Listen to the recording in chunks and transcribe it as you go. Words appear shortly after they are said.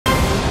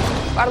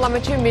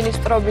პარლამენტში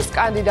მინისტრობის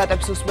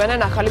კანდიდატებს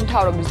უსმენენ, ახალი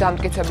მთავრობის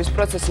დამტკიცების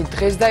პროცესი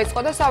დღეს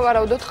დაიწყო და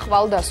სავარაუდოდ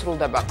ხვალ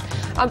დასრულდება.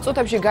 ამ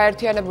წუთებში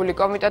გაერთიანებული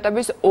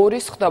კომიტეტების ორი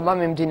სხდომა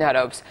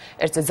მიმდინარეობს.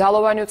 ერთზე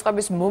ძალოვანი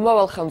უწყების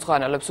მომავალ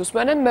ხელმძღვანელებს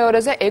უსმენენ,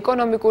 მეორეზე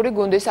ეკონომიკური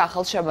გუნდის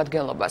ახალ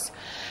შემადგენლობას.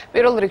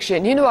 პირველ რიგში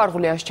ნინო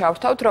არღულიანს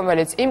ჩავრთავთ,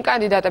 რომელიც იმ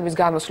კანდიდატების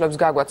გამოსვლებს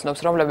გაგვაცნობს,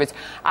 რომლებიც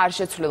არ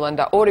შეცვლილან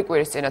და ორი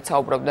კვირის წინათ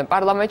საუბრობდნენ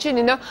პარლამენტში.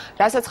 ნინო,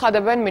 რასაც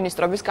ხადებენ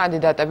მინისტრობის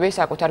კანდიდატები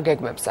საკუთარ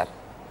გეგმებზე?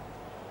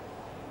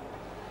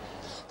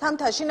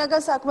 Თამთა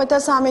შინაგან საქმეთა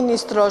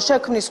სამინისტრო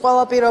შექმნის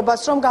ყველა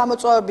პირობას, რომ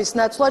გამოწვევების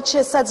ნაცვლად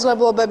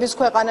შესაძლებლობების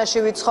ქვეყანაში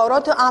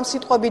ვიცხოვროთ. ამ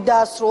სიტყვებით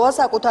დაასრულა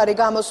საკუთარი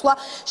გამოსვლა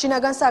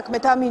შინაგან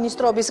საქმეთა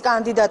მინისტრობის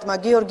კანდიდატმა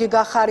გიორგი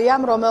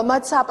გახარიამ,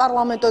 რომელმაც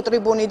საპარლამენტო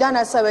ტრიბუნიდან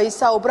ასევე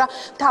ისაუბრა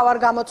მთავარ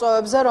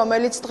გამოწვევებზე,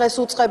 რომელიც დღეს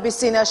უწყების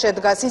წინაშე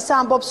დგას. ის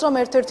ამბობს, რომ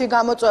ერთ-ერთი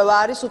გამოწვევა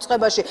არის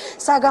უწყებაში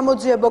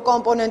საგამოძიებო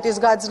კომპონენტის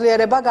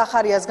გაძლიერება.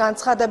 გახარიას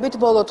განცხადებით,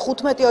 ბოლო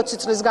 15-20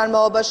 წლის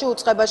განმავლობაში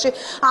უწყებაში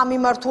ამ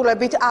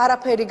მიმართულებით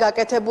არაფერი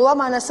გაკეთებულა.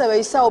 მან ასევე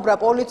ისაუბრა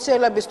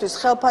პოლიციელებისთვის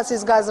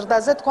ხელფასის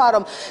გაზრდაზე, თქვა,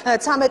 რომ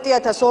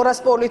 13,200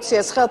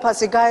 პოლიციას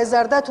ხელფასი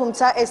გაეზარდა,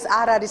 თუმცა ეს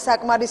არ არის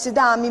საკმარისი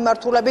და ამ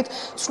მიმართულებით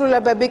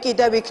ცვლილებები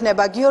კიდევ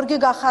იქნება. გიორგი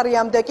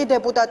გახარიამდე კი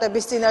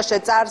დეპუტატების წინაშე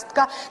წარს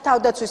დგა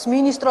თავდაცვის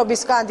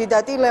მინისტრობის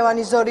კანდიდატი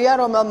ლევანი ზორია,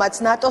 რომელმაც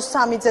ნატოს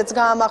სამიზეთს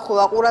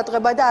გაამახვილა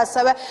ყურადღება და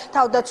ასევე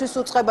თავდაცვის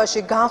უწყებაში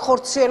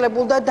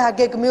განხორციელებულ და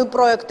დაგეგმილ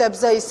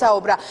პროექტებზე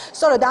ისაუბრა.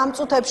 სწორედ ამ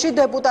წუთებში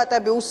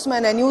დეპუტატები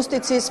უსმენენ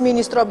იუსტიციის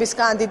მინისტრობის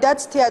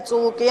კანდიდატს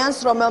თეატრულუკიანს,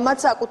 რომელმაც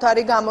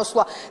საკუთარი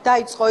გამოსვლა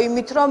დაიწყო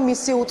იმით, რომ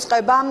მისი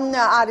უწყება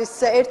არის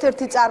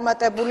ერთ-ერთი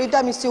წარმატებული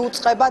და მისი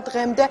უწყება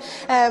დღემდე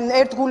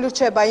ერთგული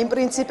რჩება იმ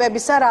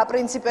პრინციპებისა, რა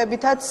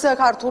პრინციპებითაც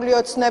ქართული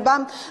ოცნება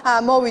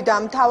მოვიდა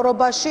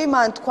მთავრობაში.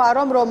 მან თქვა,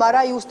 რომ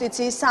არა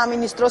იუსტიციის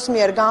სამინისტროს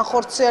მიერ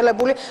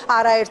განხორციელებული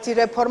არაერთი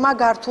რეფორმა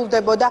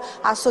გართულდებოდა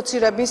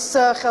ასოცირების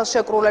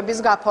ხელშეკრულების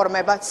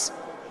გაფორმებაც.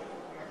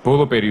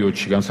 ბოლო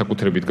პერიოდში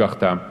განსაკუთრებით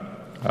გახდა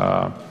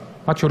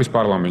მათ შორის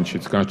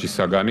პარლამენტშიც განსჯის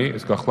საგანი,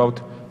 ეს გახლავთ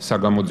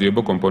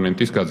საგამოძიებო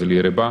კომპონენტის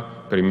გაძლიერება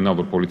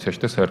კრიმინალურ პოლიციაში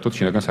და საერთოდ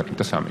შინაგან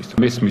საქმეთა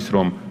სამინისტროში. მესმის,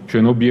 რომ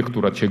ჩვენ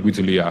ობიექტურად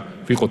შეგვიძლია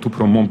ვიყოთ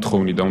უფრო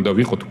მომთხოვნი და უნდა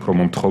ვიყოთ უფრო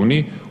მომთხოვნი,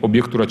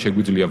 ობიექტურად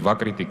შეგვიძლია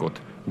ვაკრიტიკოთ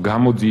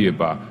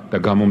გამოძიება და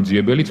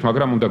გამომძიებელიც,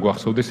 მაგრამ უნდა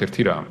გვახსოვდეს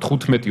ერთი რამ.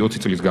 15-20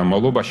 წლის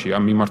განმავლობაში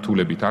ამ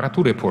მიმართულებით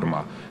არათუ რეფორმა,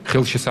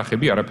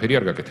 ხელშესახები არაფერი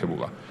არ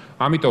გაკეთებულა.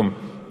 ამიტომ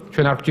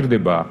ჩვენ არ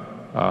გვჭირდება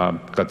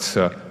რაღაც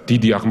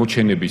დიდი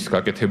აღმოჩენების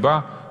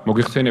გაკეთება.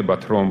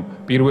 მოგიხსენებათ, რომ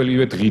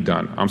პირველივე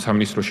დღიდან ამ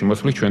სამინისტროში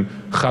მოსვლის ჩვენ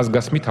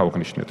ხაზგასმით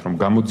ავღნიშნეთ, რომ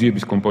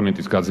გამოძიების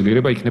კომპონენტის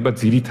გაძლიერება იქნება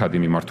ძირითადი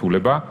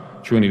მიმართულება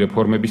ჩვენი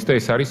რეფორმების და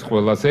ეს არის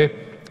ყველაზე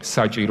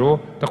საჭირო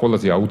და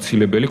ყველაზე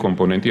აუცილებელი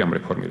კომპონენტი ამ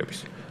რეფორმირების.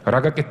 რა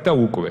გაკეთდა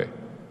უკვე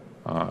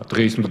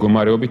დღეის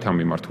მდგომარეობით ამ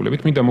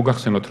მიმართულებით? მინდა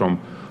მოგახსენოთ, რომ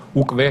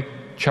უკვე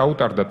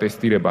ჩაუტარდა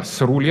ტესტირება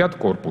სრულად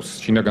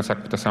კორპუსს, შინაგან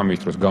საქმეთა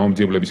სამინისტროს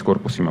გამომძიებლების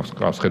კორპუსი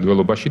მავს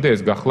ხედველობაში და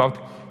ეს გახლავთ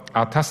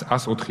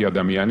 1104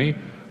 ადამიანი,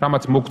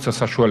 რამაც მოგცა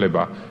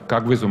საშუალება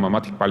გაგვეზომა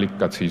მათი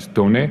კვალიფიკაციის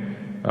დონე,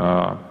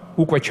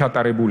 უკვე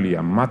ჩატარებულია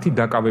მათი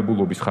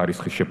დაკავებულობის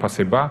ხარისხის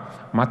შეფასება,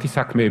 მათი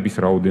საქმეების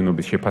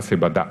რაოდენობის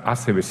შეფასება და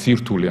ასევე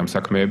სირთულე ამ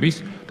საქმეების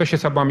და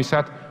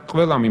შესაბამისად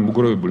ყველა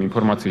მიმგროვებული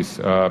ინფორმაციის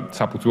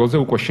საფუძველზე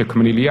უკვე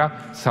შექმნილია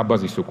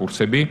საბაზისო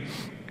კურსები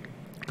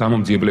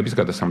გამომძიებლების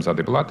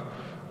გადასამზადებლად.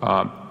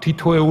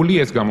 თითოეული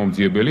ეს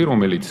გამომძიებელი,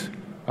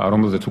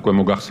 რომელზეც უკვე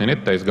მოგახსენეთ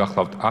და ეს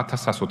გახლავთ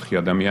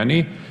 1104 ადამიანი,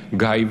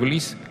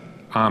 გაივლის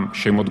ამ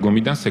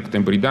შემოდგომიდან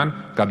სექტემბრიდან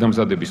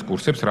გადამზადების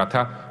კურსებს,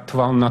 რათა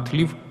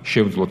თვალნათლივ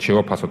შევძლოთ,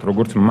 შევაფასოთ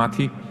როგორც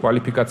მათი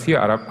კვალიფიკაცია,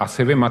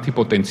 ასევე მათი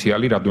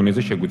პოტენციალი, რა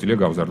დონეზე შეგვიძლია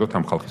გავზარდოთ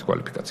ამ ხალხის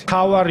კვალიფიკაცია.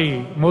 მთავარი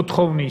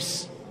მოთხოვნის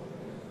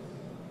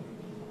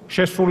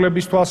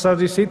შესრულების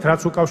თვალსაზრისით,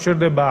 რაც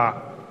უკავშირდება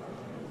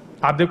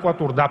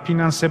ადეკვატურ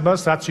დაფინანსებას,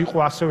 რაც იყო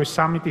ასევე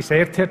სამიტის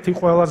ერთ-ერთი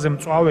ყველაზე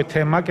მწვავე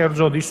თემა,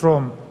 კერძოდ ის,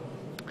 რომ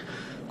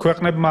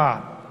ქვეყნებმა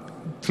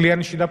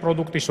მთლიანი შიდა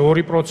პროდუქტის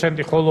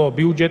 2%, ხოლო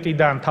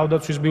ბიუჯეტიდან,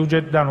 თავდაცვის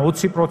ბიუჯეტიდან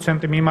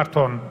 20%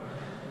 მიმართონ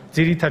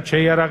ძირითად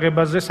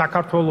შეიარაღებაზე.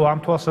 საქართველო ამ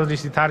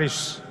თვალსაზრისით არის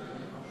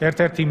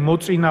ერთ-ერთი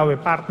მოწინავე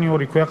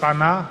პარტნიორი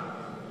ქვეყანა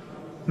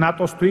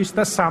ნატოსთვის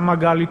და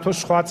სამაგალითო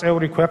სხვა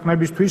წევრი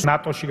ქვეყნებისთვის.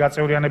 ნატოში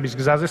გაწევრიანების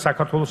გზაზე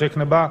საქართველოს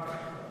ექნება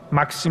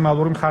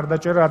მაქსიმალური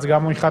მხარდაჭერა, რაც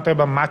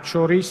გამოიხატება მათ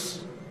შორის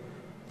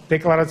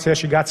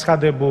დეკლარაციაში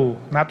გაცხადებულ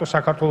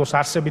ნატო-საქართველოს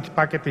არსებითი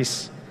პაკეტის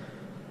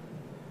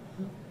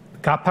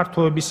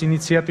გაფართოების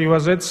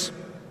ინიციატივაზეც.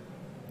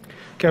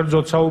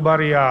 კერძოდ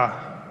საუბარია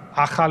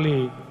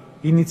ახალი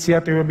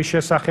ინიციატივების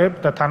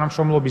შესახებ და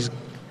თანამშრომლობის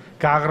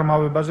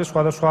გააღრმავებაზე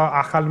სხვადასხვა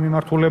ახალი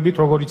მიმართულებით,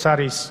 როგორიც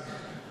არის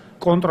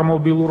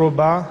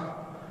კონტრმობილურობა,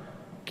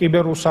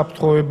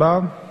 კიბერუსაფრთხოება,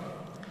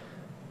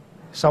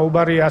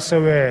 საუბარია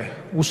ასევე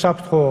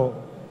უსაფრთხო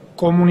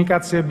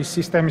კომუნიკაციების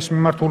სისტემის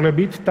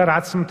მიმართულებით და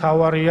რაც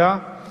მთავარია,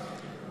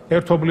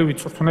 ერთობლივი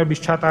წვრთნების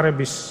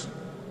ჩატარების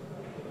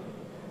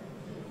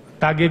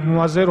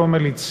დაგეგმვაზე,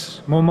 რომელიც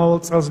მომავალ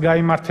წელს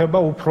გაიმართება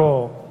უფრო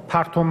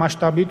ფართო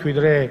მასშტაბით,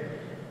 ვიდრე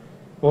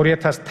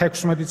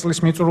 2016 წლის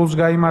მიწურულს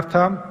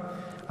გაიმართა.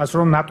 ასე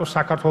რომ ნატო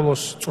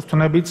საქართველოს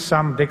წვრთნებით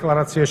სამ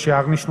დეკლარაციაში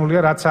აღნიშნულია,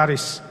 რაც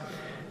არის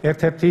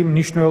ერთ-ერთი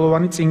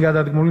მნიშვნელოვანი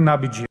წინგადადგმული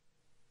ნაბიჯი.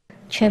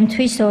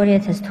 ჩემთვის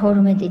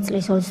 2012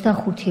 წლის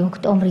 25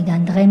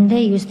 ოქტომბრიდან დღემდე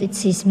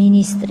იუსტიციის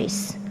მინისტრის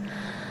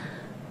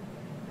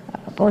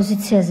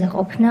პოზიციაზე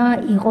ყოფნა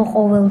იყო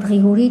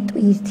ყოველდღიური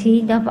ტვირთი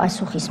და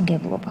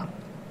პასუხისმგებლობა.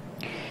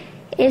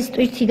 ეს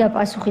ტვირთი და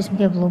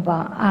პასუხისმგებლობა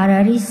არ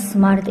არის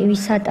მარტივი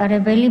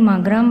სატარებელი,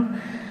 მაგრამ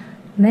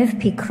მე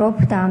ვფიქრობ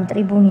და ამ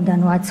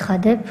ტრიბუნიდან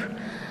ვაცხადებ,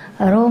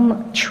 რომ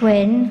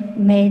ჩვენ,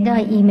 მე და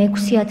იმ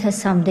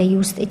 6000-მდე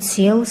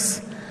იუსტიციელს,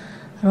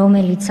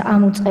 რომელიც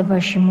ამ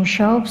უწყებაში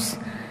მუშაობს,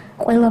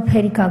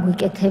 ყველაფერი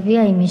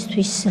გაგვიკეთებია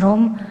იმისთვის, რომ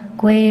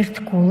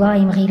გვეერთგულა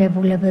იმ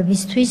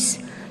ღირებულებებისთვის,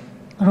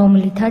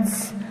 რომლითაც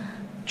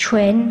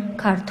ჩვენ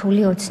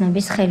ქართული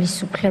ოცნების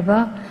ხელისუფლება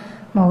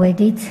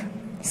მოვედით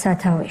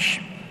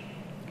სათავეში.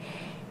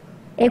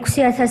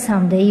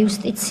 6000-მდე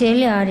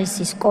იუსტიციელი არის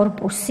ის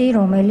კორპუსი,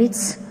 რომელიც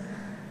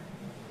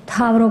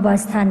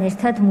მთავრობასთან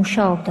ერთად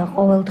მუშაობდა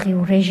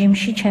ყოველდღიურ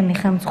რეჟიმში ჩემი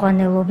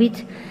ხელმძღვანელობით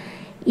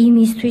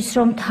იმისთვის,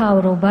 რომ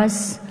მთავრობას,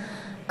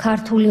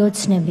 ქართული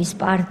ოცნების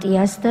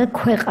პარტიას და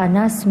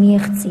ქვეყანას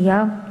მიეღწია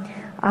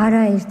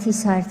არაერთი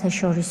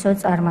საერთაშორისო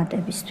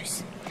წარმატებისთვის.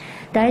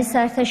 და ეს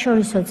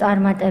საერთაშორისო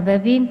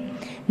წარმატებები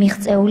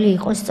მიღწეული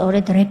იყო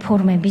სწორედ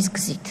რეფორმების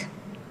გზით.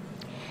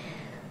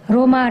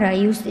 რომ არა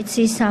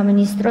იუსტიციის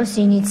სამინისტროს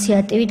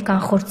ინიციატივით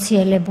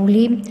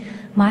განხორციელებული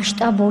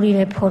მასშტაბური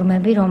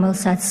რეფორმები,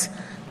 რომელსაც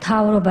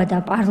მთავრობა და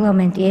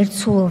პარლამენტი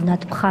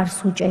ერთსულოვნად მხარს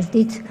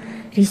უჭერდით,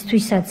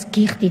 რისთვისაც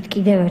გიხდით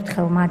კიდევ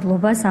ერთხელ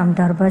მადლობას ამ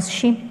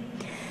დარბაზში.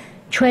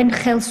 ჩვენ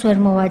ხელს ვერ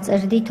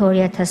მოვაწერდით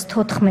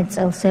 2014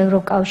 წელს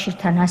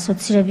ევროკავშირთან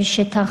ასოცირების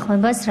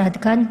შეთანხმებას,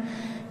 რადგან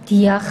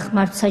დიახ,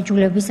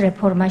 მართლმსაჯულების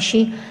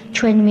რეფორმაში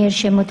ჩვენ მიერ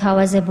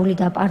შემოთავაზებული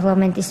და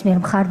პარლამენტის მიერ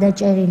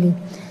მხარდაჭერილი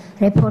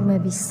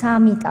რეფორმების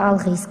 3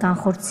 ტალღის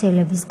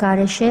განხორციელების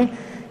გარეშე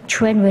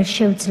ჩვენ ვერ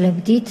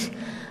შევძლებდით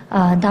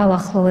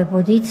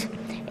დავახლოვებოდით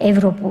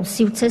ევროპულ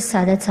სივრცეს,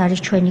 სადაც არის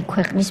ჩვენი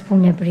ქვეყნის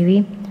ბუნებრივი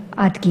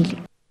ადგილი.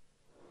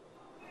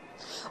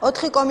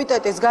 4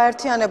 კომიტეტის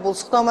გაერთიანებულ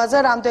სხდომაზე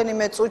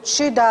რამდენიმე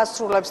წუთში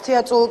დაასრულებს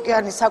თია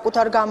წულუკიანის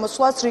საკუთარ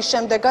გამოსვლას, რის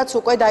შემდეგაც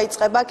უკვე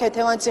დაიწყება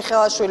ქეთევან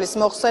ციხელაშვილის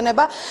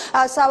მოხსენება.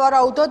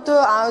 სავარაუდოდ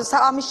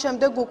ამის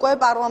შემდეგ უკვე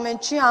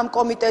პარლამენტში ამ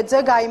კომიტეტზე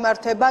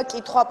გაიმართება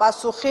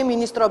კითხვა-პასუხი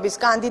მინისტრობის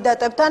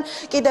კანდიდატებთან.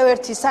 კიდევ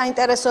ერთი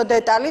საინტერესო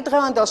დეტალი,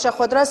 დღევანდელ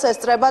შეხვედრას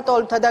ესწრება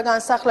ტოლთა და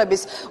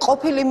განსახლების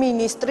ყოფილი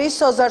მინისტრი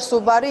სოზარ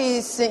სუბარი,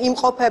 ის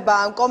იმყოფება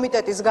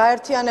კომიტეტის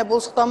გაერთიანებულ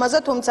სხდომაზე,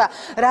 თუმცა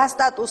რა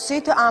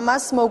სტატუსით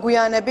ამას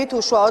მოგვიანებით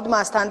უშუალოდ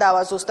მასთან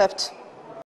დავაზუსტებთ.